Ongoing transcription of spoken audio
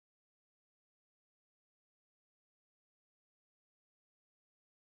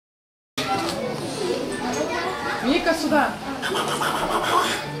сюда.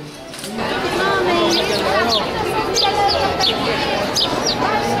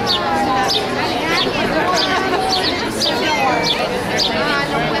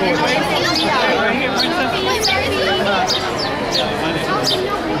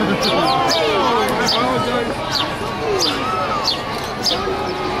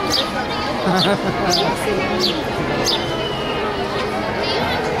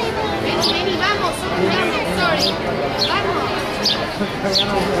 Vení, vamos, sorry. Vamos.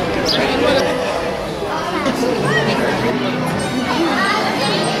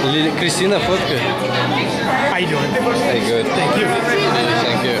 Кристина, фотка. How you doing? Hey, good. Thank you.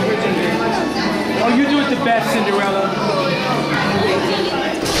 Thank you. Oh, you do it the best, Cinderella.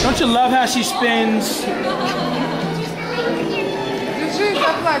 Don't you love how she spins? Держи,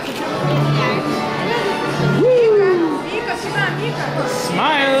 заплатит. Мика, сюда, Мика.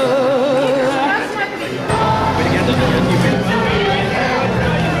 Smile.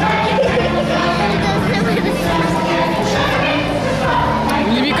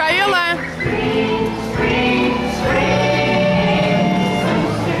 Микаэла.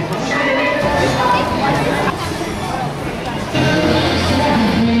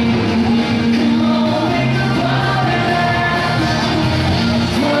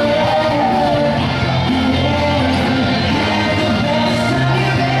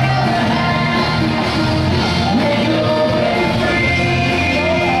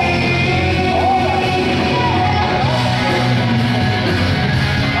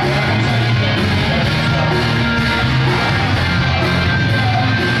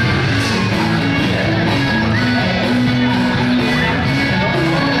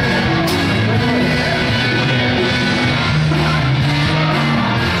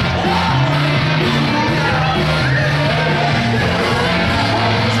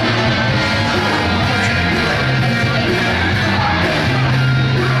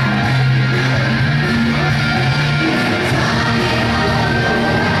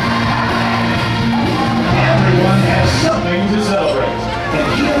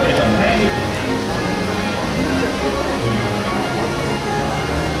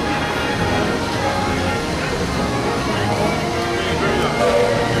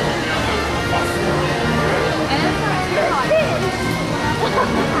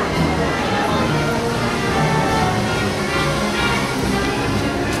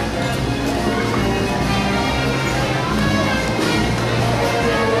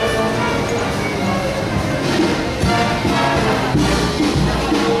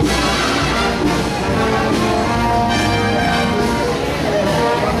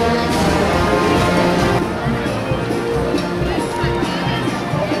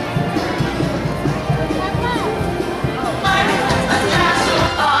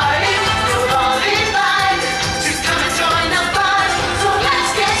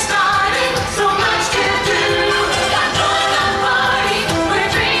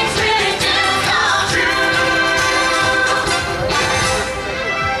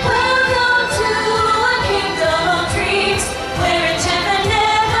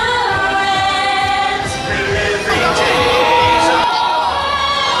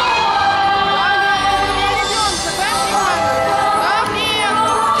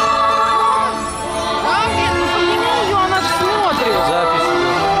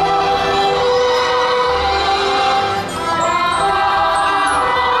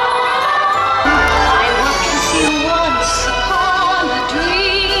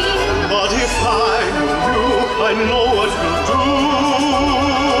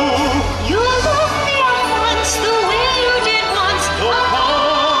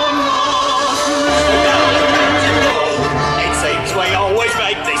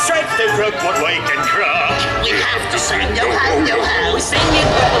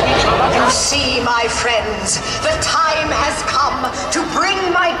 You see, my friends, the time has come to bring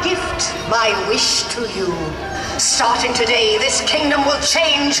my gift, my wish to you. Starting today, this kingdom will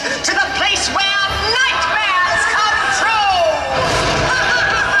change to the place where nightmares come true!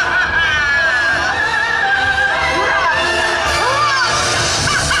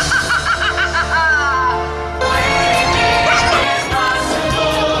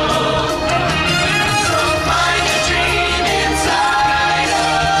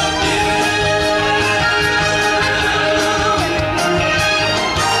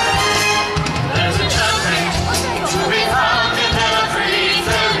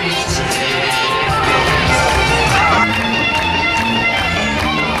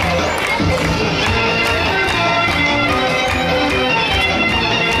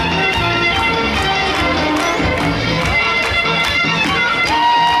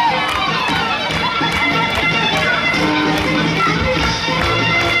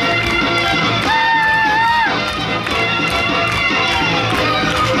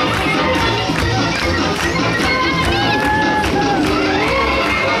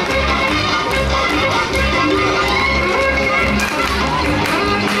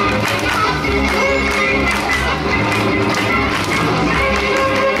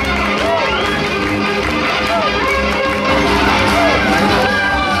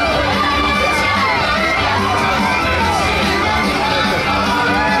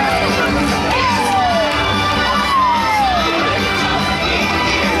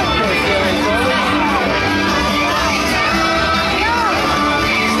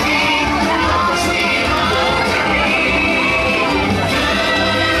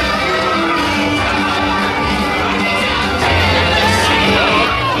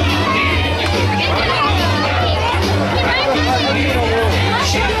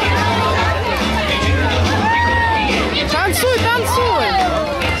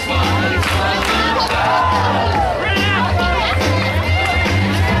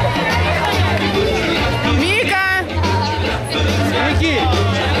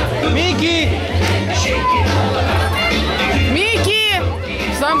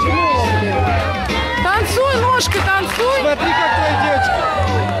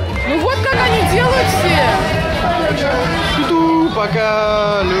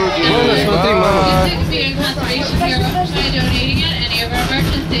 пока, люди. Мама, смотри, мама. Experience conservation hero by donating at any of our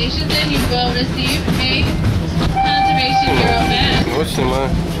merchant stations, and you will receive a conservation hero badge. Вот снимаю.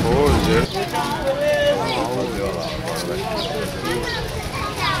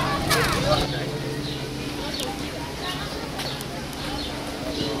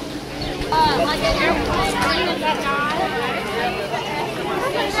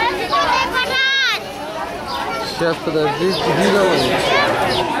 Сейчас, подожди, не давай.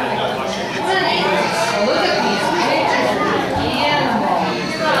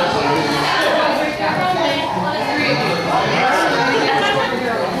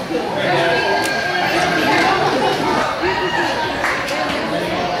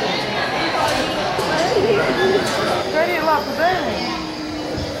 Гори лапу, дай ему.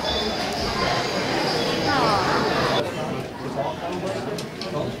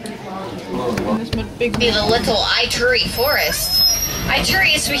 Be the little Ituri forest.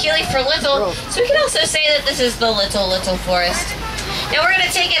 Ituri is Swahili for little, so we can also say that this is the little forest. Now we're going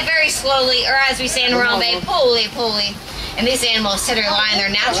to take it very slowly, or as we say in Harambe, poli. And these animals tend to rely on their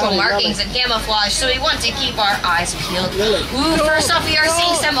natural markings and camouflage, so we want to keep our eyes peeled. Ooh, first off we are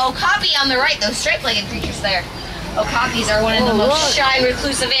seeing some okapi on the right, those striped-legged creatures there. Okapis are one of the most shy,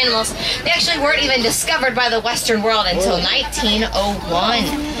 reclusive animals. They actually weren't even discovered by the Western world until 1901.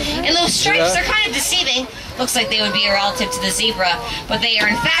 And those stripes are kind of deceiving. Looks like they would be a relative to the zebra, but they are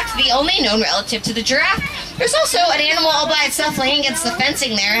in fact the only known relative to the giraffe. There's also an animal all by itself laying against the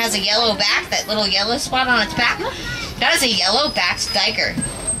fencing there. It has a yellow back, that little yellow spot on its back. That is a yellow-backed diker.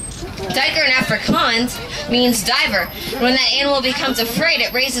 Diker in Afrikaans means diver. When that animal becomes afraid,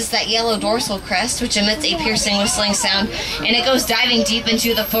 it raises that yellow dorsal crest, which emits a piercing whistling sound, and it goes diving deep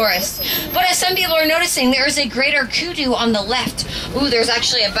into the forest. But as some people are noticing, there is a greater kudu on the left. Ooh, there's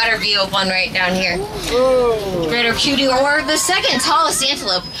actually a better view of one right down here. Greater kudu, or the second tallest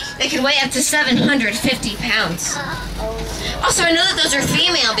antelope. They can weigh up to 750 pounds. Also, I know that those are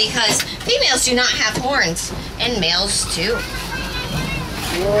female because females do not have horns, and males too.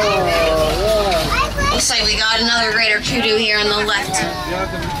 Looks like we got another greater kudu here on the left.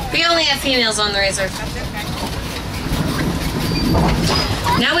 We only have females on the reserve.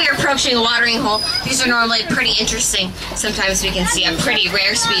 Now we are approaching a watering hole. These are normally pretty interesting. Sometimes we can see a pretty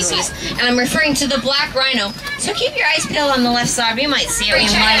rare species. And I'm referring to the black rhino. So keep your eyes peeled on the left side. We might see it.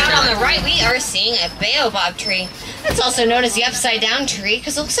 On the right, we are seeing a baobab tree. That's also known as the upside down tree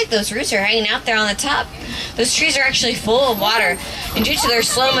because it looks like those roots are hanging out there on the top. Those trees are actually full of water, and due to their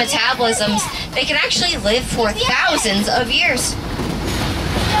slow metabolisms, they can actually live for thousands of years.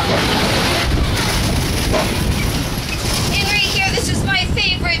 And right here, this is my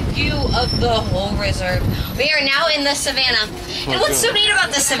favorite view of the whole reserve. We are now in the savannah. And what's so neat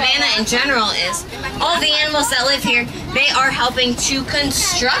about the savannah in general is all the animals that live here, they are helping to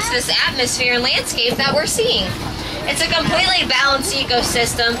construct this atmosphere and landscape that we're seeing. It's a completely balanced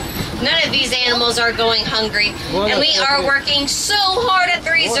ecosystem. None of these animals are going hungry. And we are working so hard at the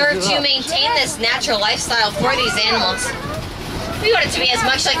reserve to maintain this natural lifestyle for these animals. We want it to be as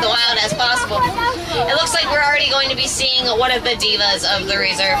much like the wild as possible. It looks like we're already going to be seeing one of the divas of the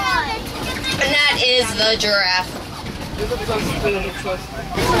reserve. And that is the giraffe.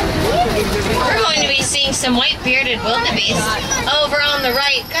 We're going to be seeing some white-bearded wildebeest over on the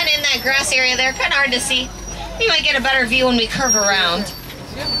right, kind of in that grass area there, kind of hard to see. We might get a better view when we curve around.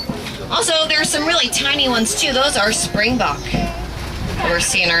 Also, there are some really tiny ones too. Those are springbok that we're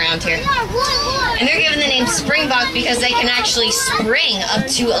seeing around here. And they're given the name springbok because they can actually spring up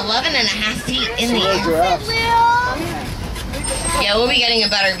to 11.5 feet in the air. Yeah, we'll be getting a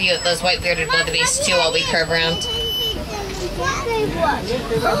better view of those white-bearded wildebeest too while we curve around.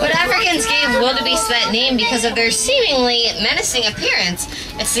 But Africans gave wildebeest that name because of their seemingly menacing appearance.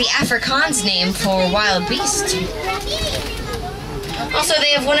 It's the Afrikaans name for wild beast. Also,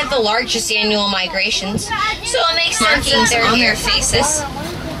 they have one of the largest annual migrations, so it makes sense that they're on their faces,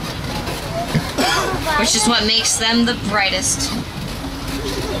 which is what makes them the brightest.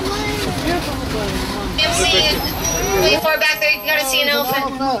 I'm seeing way far back there, you gotta see an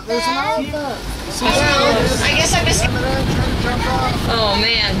elephant. Well, I guess I'm just... Oh,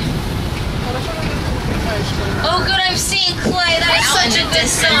 man. Oh, good, I'm seeing clay. That is such a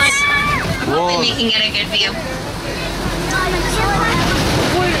distance. I'm hopefully making it a good view.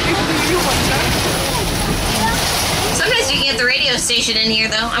 Sometimes you can get the radio station in here,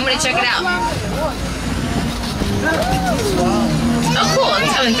 though. I'm going to check it out. Oh, cool,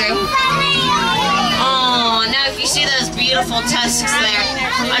 it's coming through. Oh, now Now, if you see those beautiful tusks there,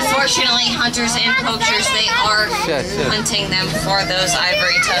 unfortunately, hunters and poachers, they are hunting them for those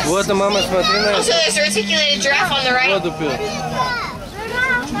ivory tusks. Вот, мама, смотри на Also, это. there's a reticulated giraffe on the right. Воду пьет.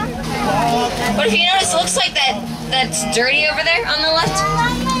 But if you notice, it looks like that's dirty over there on the left.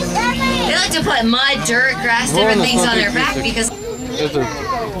 They like to put mud, dirt, grass, different things on their back because. Это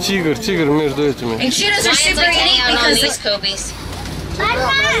тигр между этими. And cheetahs are super unique because these copies.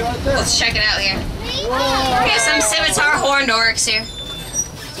 Let's check it out here. We have some scimitar horned oryx here.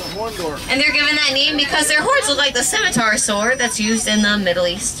 And they're given that name because their horns look like the scimitar sword that's used in the Middle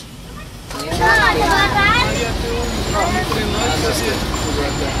East. Looks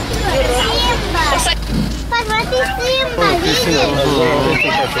like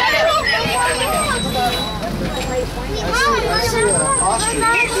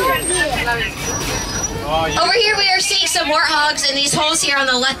over here we are seeing some warthogs, and these holes here on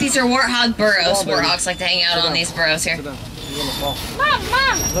the left, these are warthog burrows. Warthogs like to hang out on these burrows here. Mom,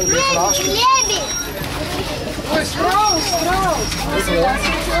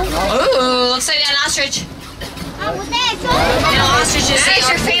 Ooh, looks like we got an ostrich. Now ostriches, they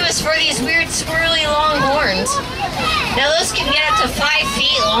are famous for these weird swirly long horns. Now those can get up to 5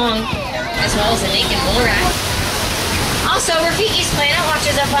 feet long, as well as a naked bull rat. Also, Rafiki's Planet Watch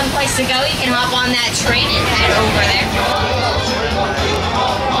is a fun place to go. You can hop on that train and head over there.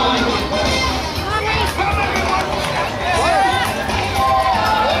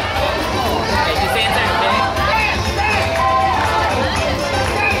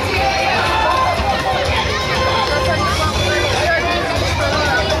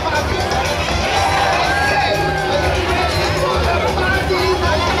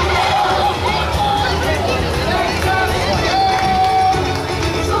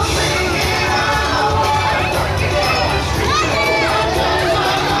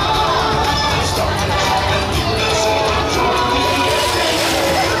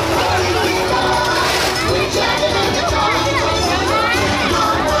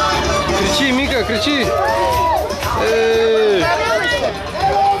 Кричи, Мика, кричи!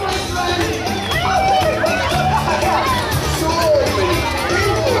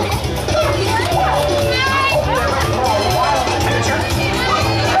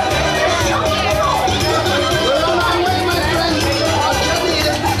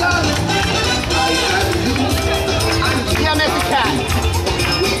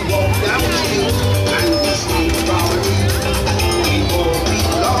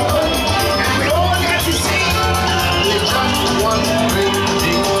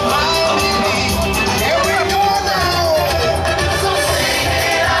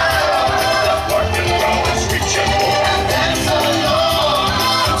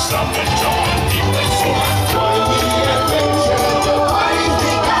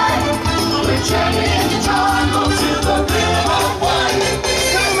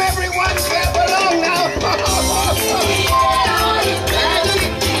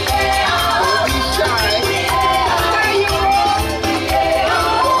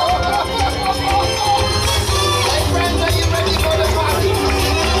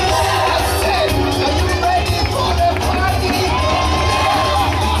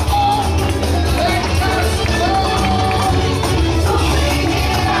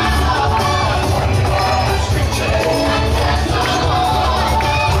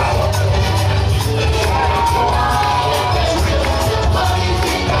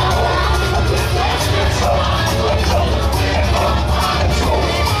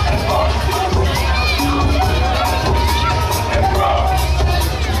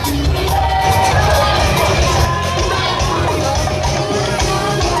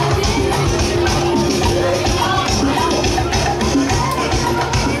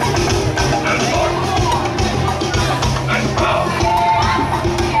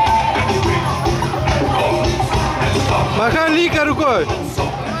 Махай Лика рукой!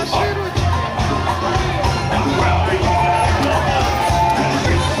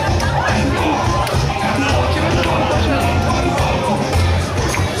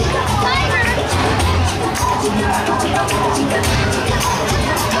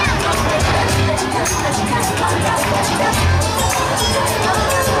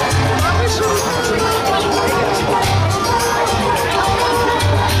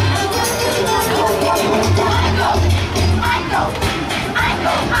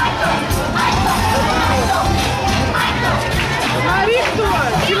 Смотри, кто!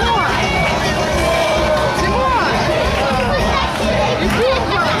 Тимон! Тимон!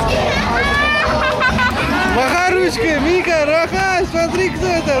 Махай ручкой, Мика, махай, смотри, кто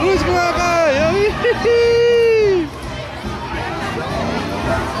это, ручку махай.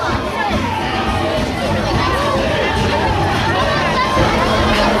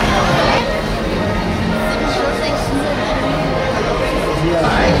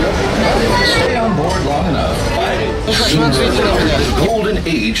 Stay on board long enough. The golden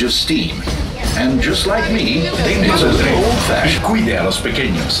age of steam. And just like me, it's a little old-fashioned. Cuide a los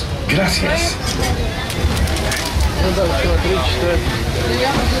pequeños. Gracias.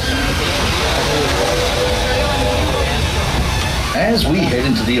 As we head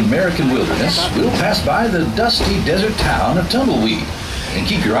into the American wilderness, we'll pass by the dusty desert town of Tumbleweed. And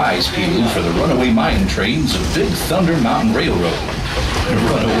keep your eyes peeled for the runaway mine trains of Big Thunder Mountain Railroad.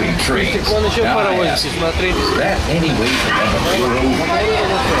 Runaway trains. Now I ask, is that any way to run a railroad?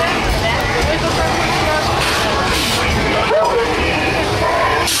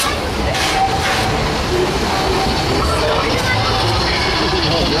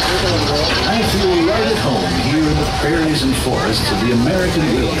 I feel right at home here in the prairies and forests of the American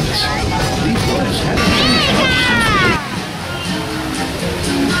wilderness. These ones haven't changed much since the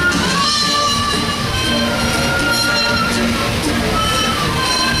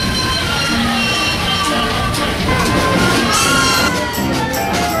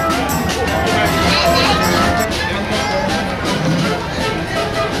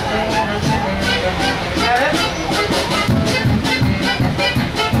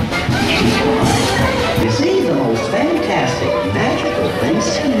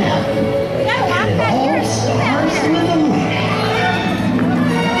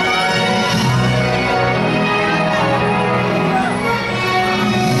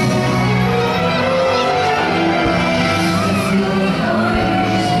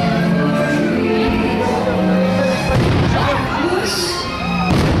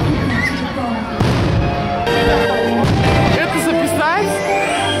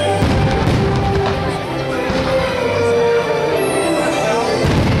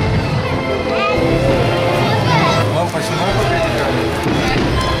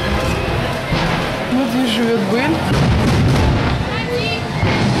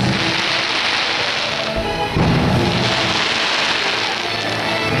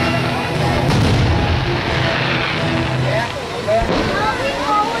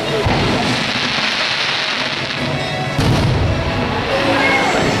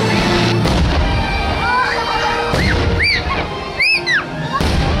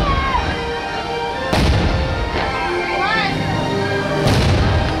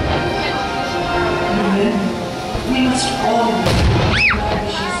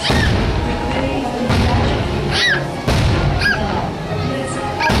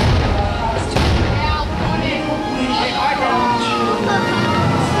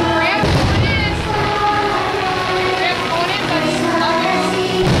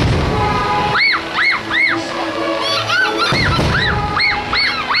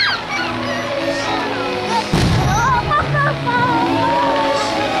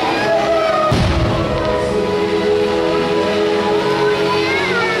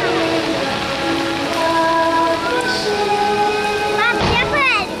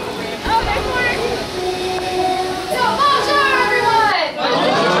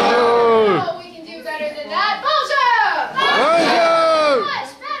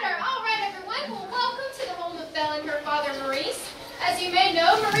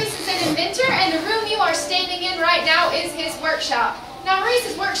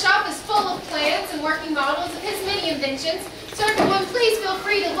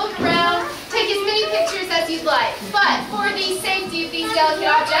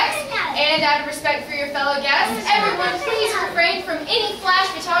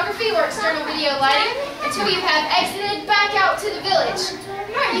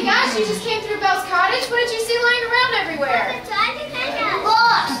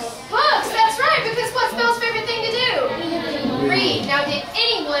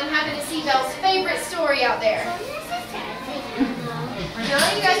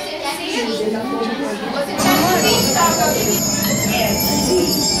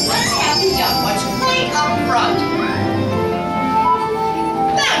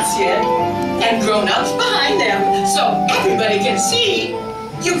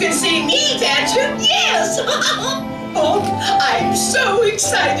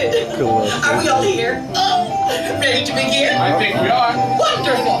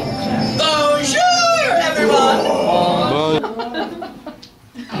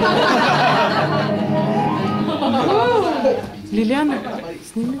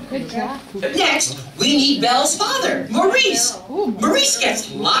Next, we need Belle's father, Maurice. Maurice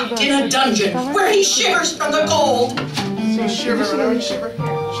gets locked in a dungeon where he shivers from the cold.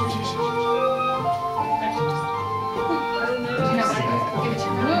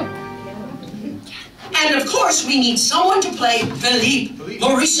 And of course, we need someone to play Philippe,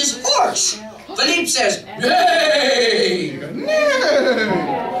 Maurice's horse. Philippe says, "Nay, nay."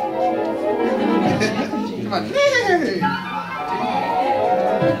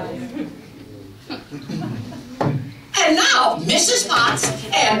 And now, Mrs. Potts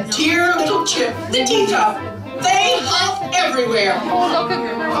and dear little Chip, the teacup, they hop everywhere.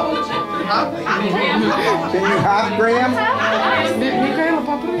 Can you hop, Graham?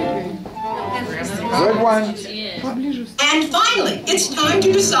 Good one. And finally, it's time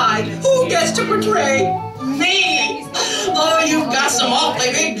to decide who gets to portray me. Oh, you've got some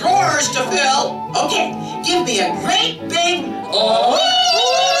awfully big drawers to fill. Okay, give me a great big oh.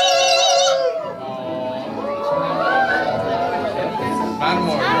 One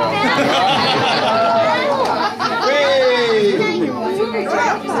more.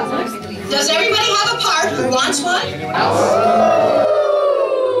 Does everybody have a part who wants one?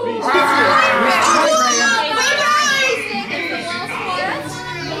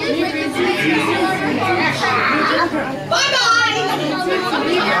 Bye-bye!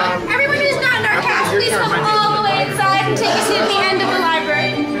 Everyone who's not in our cast, please come all the way inside and take a seat at the end of the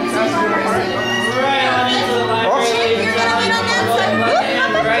library. Right on into the library. You're gonna win on that side.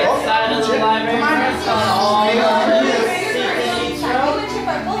 Right side of the library.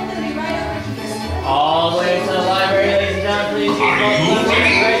 All the way to the library, ladies and gentlemen, please. Are you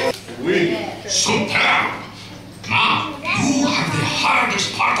ready? Oui. Superb. Now, you have the hardest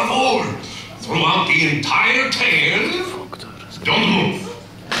part of all. Throughout the entire tale, don't move.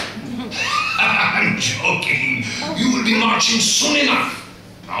 I'm joking. You will be marching soon enough.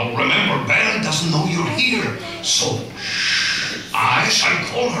 Now remember, Belle doesn't know you're here, so shh. I shall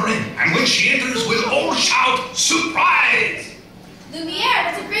call her in, and when she enters, we'll all shout, surprise! Lumiere,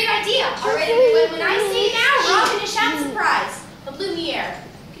 that's a great idea. All right, everyone, when I say now, we're all going to shout surprise. The Lumiere.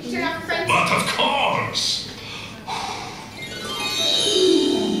 Can you turn off your friends? But of course.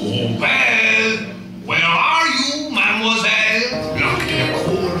 Oh, Belle, where are you, mademoiselle? Locked in a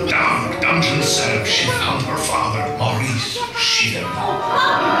cool, dark dungeon cell, she found her father, Maurice, shivering.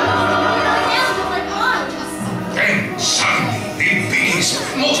 Then, suddenly, the biggest,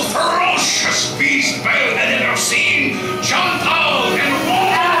 most ferocious beast Belle had ever seen jumped out and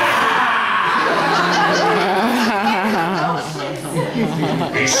roared!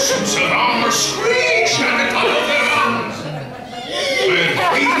 His suits of armor screeched at the top of their lungs. Belle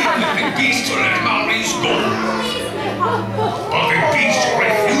pleaded with the beast to let Maurice go. But the beast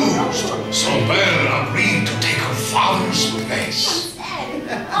refused, so Belle agreed to take her father's place.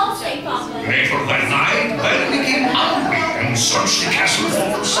 I'll stay, Papa. Later that night, Belle became hungry and searched the castle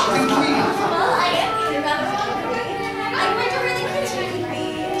for something to eat. Well, I am rather hungry. I went over the kitchen.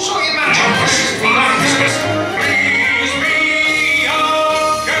 So imagine this please be a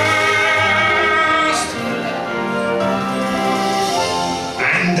guest.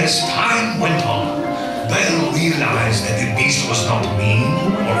 And as time went on, Belle realized that the beast was not mean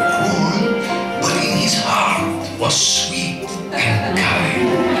or cruel, but in his heart was sweet and kind.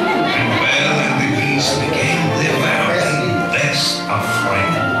 And Belle and the beast became the very best of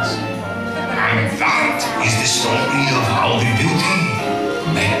friends. And that is the story of how the beauty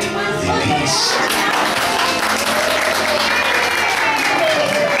met the beast.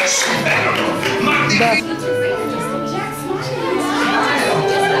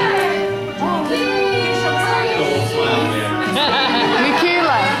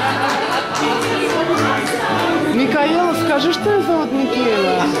 Микаэла, скажи, что ее зовут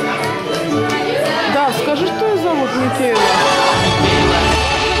Микаэла. Да, скажи, что ее зовут Микаэла.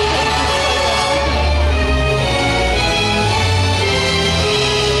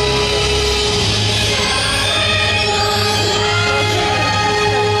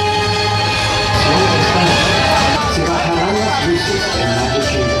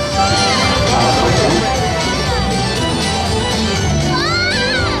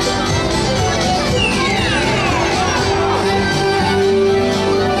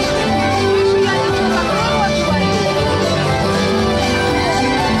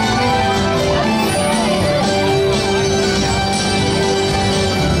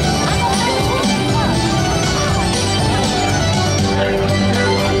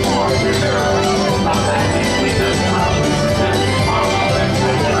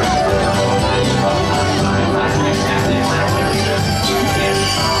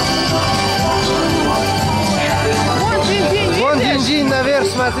 Наверх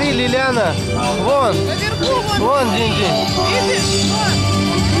смотри, Лилиана. Вон. Наверху, вон Динь-Динь. Видишь? Вон.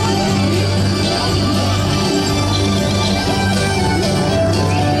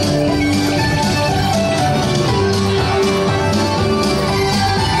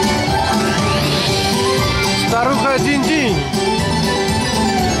 Старуха Динь-Динь.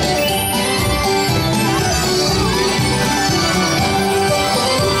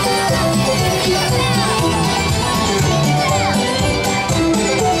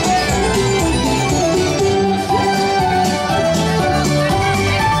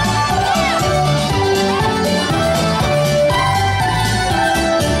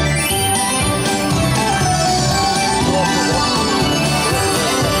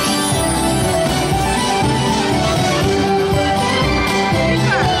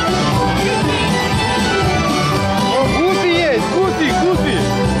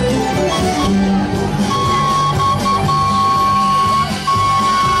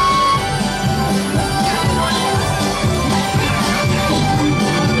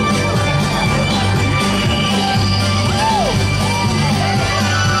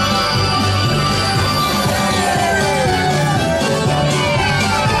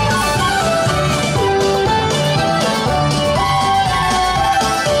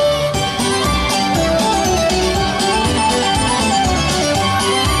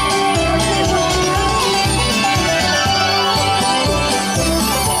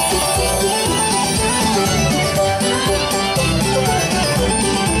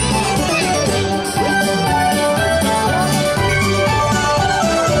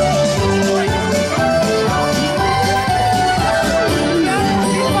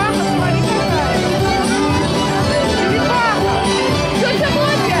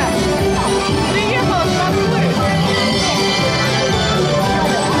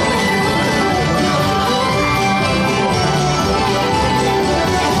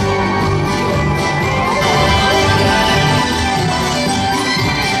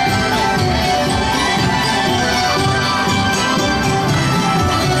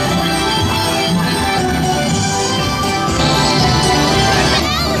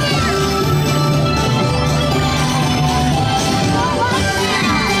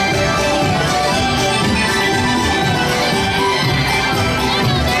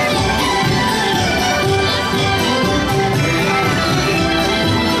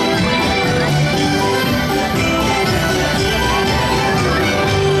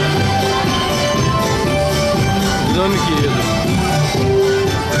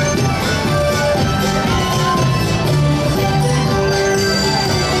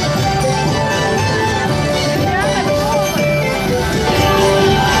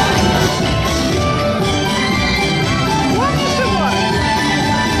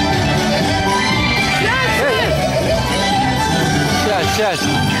 часть.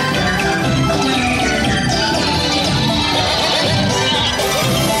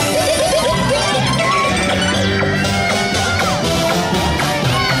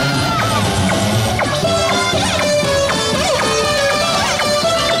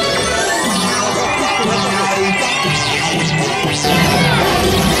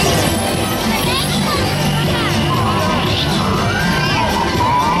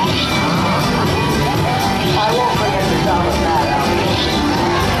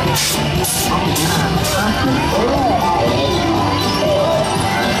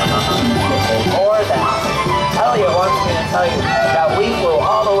 Elliot wants me to tell you that we flew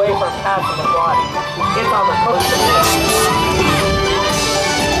all the way from Passamaquoddy. It's on the coast of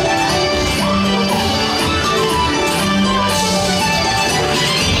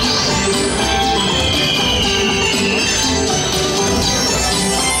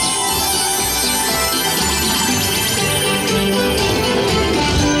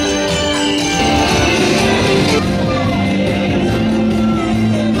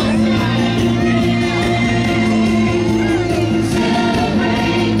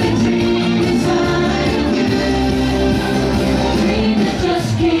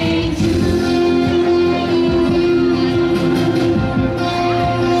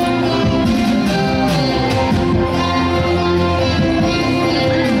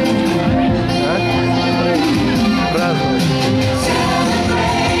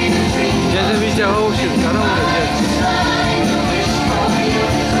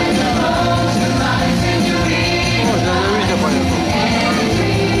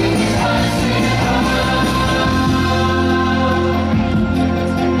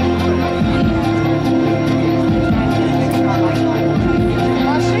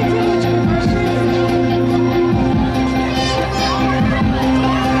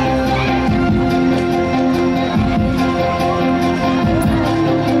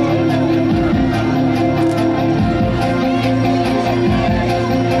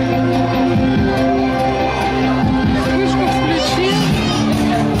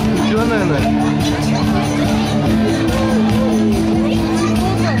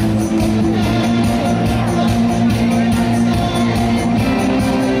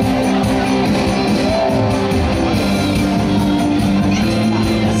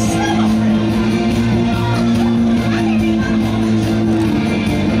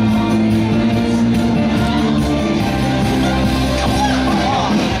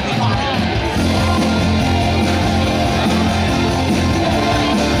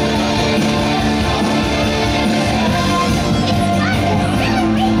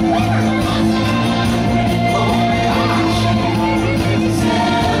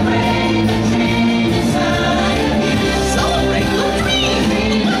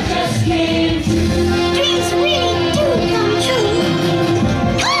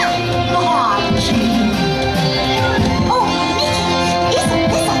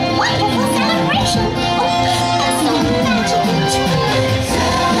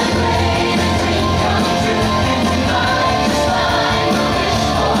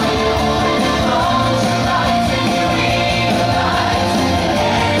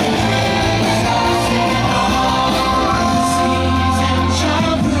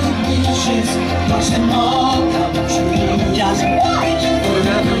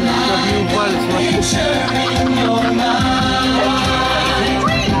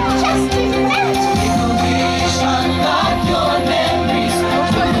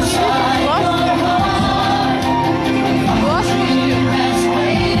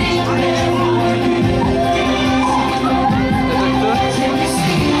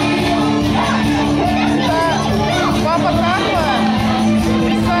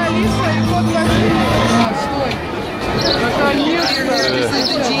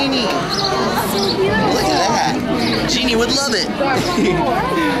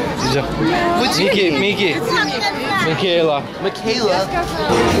Микки. Микаэла.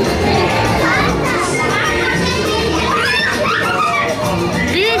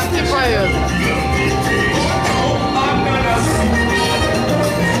 Песни поет.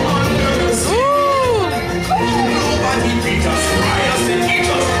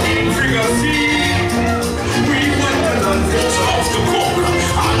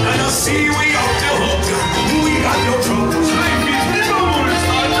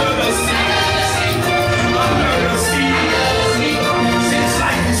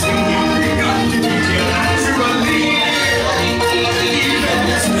 Naturally, even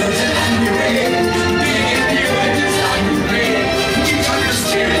this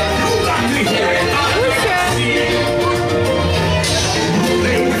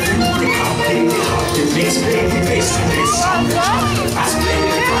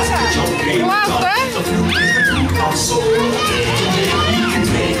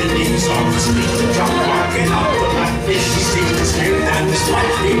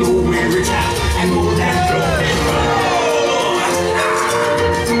once we know where it's at and know that road is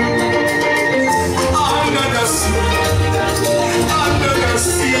under the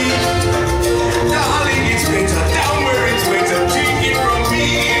sea, darling, it's better down where it's better. Take it from me.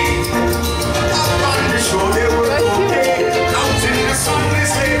 Up on the shore there were okay. Out in the sun they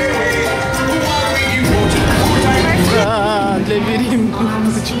slave away. What will you want to do? Да, для беременных.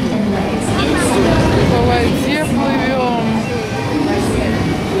 По воде плывем.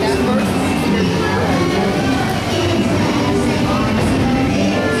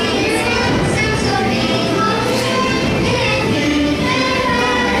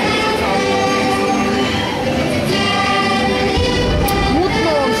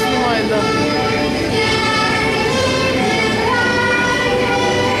 Мутно он снимает, да.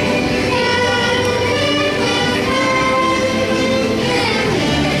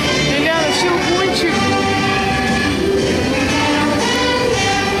 Лиляна, щелкунчик.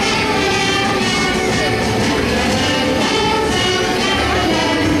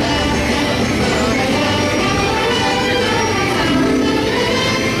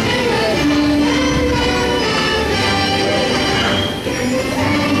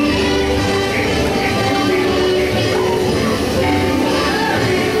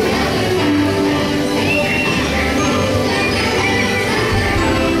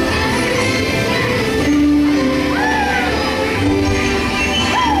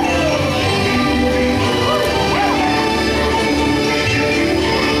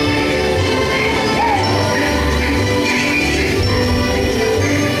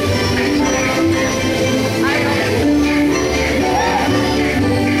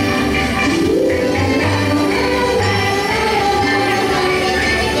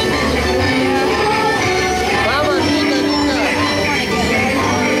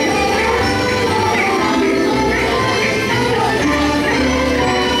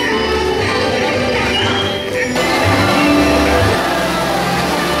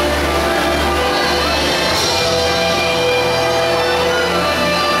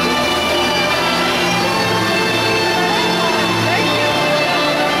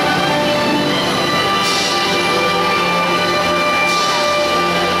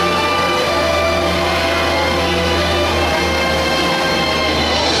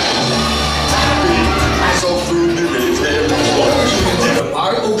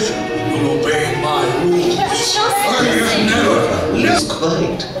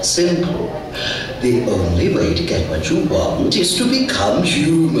 Simple. The only way to get what you want is to become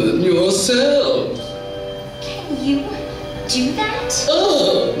human yourself. Can you do that?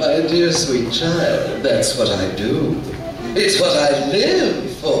 Oh, my dear sweet child, that's what I do. It's what I live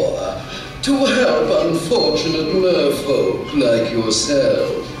for. To help unfortunate merfolk like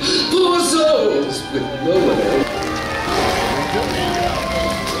yourself. Poor souls with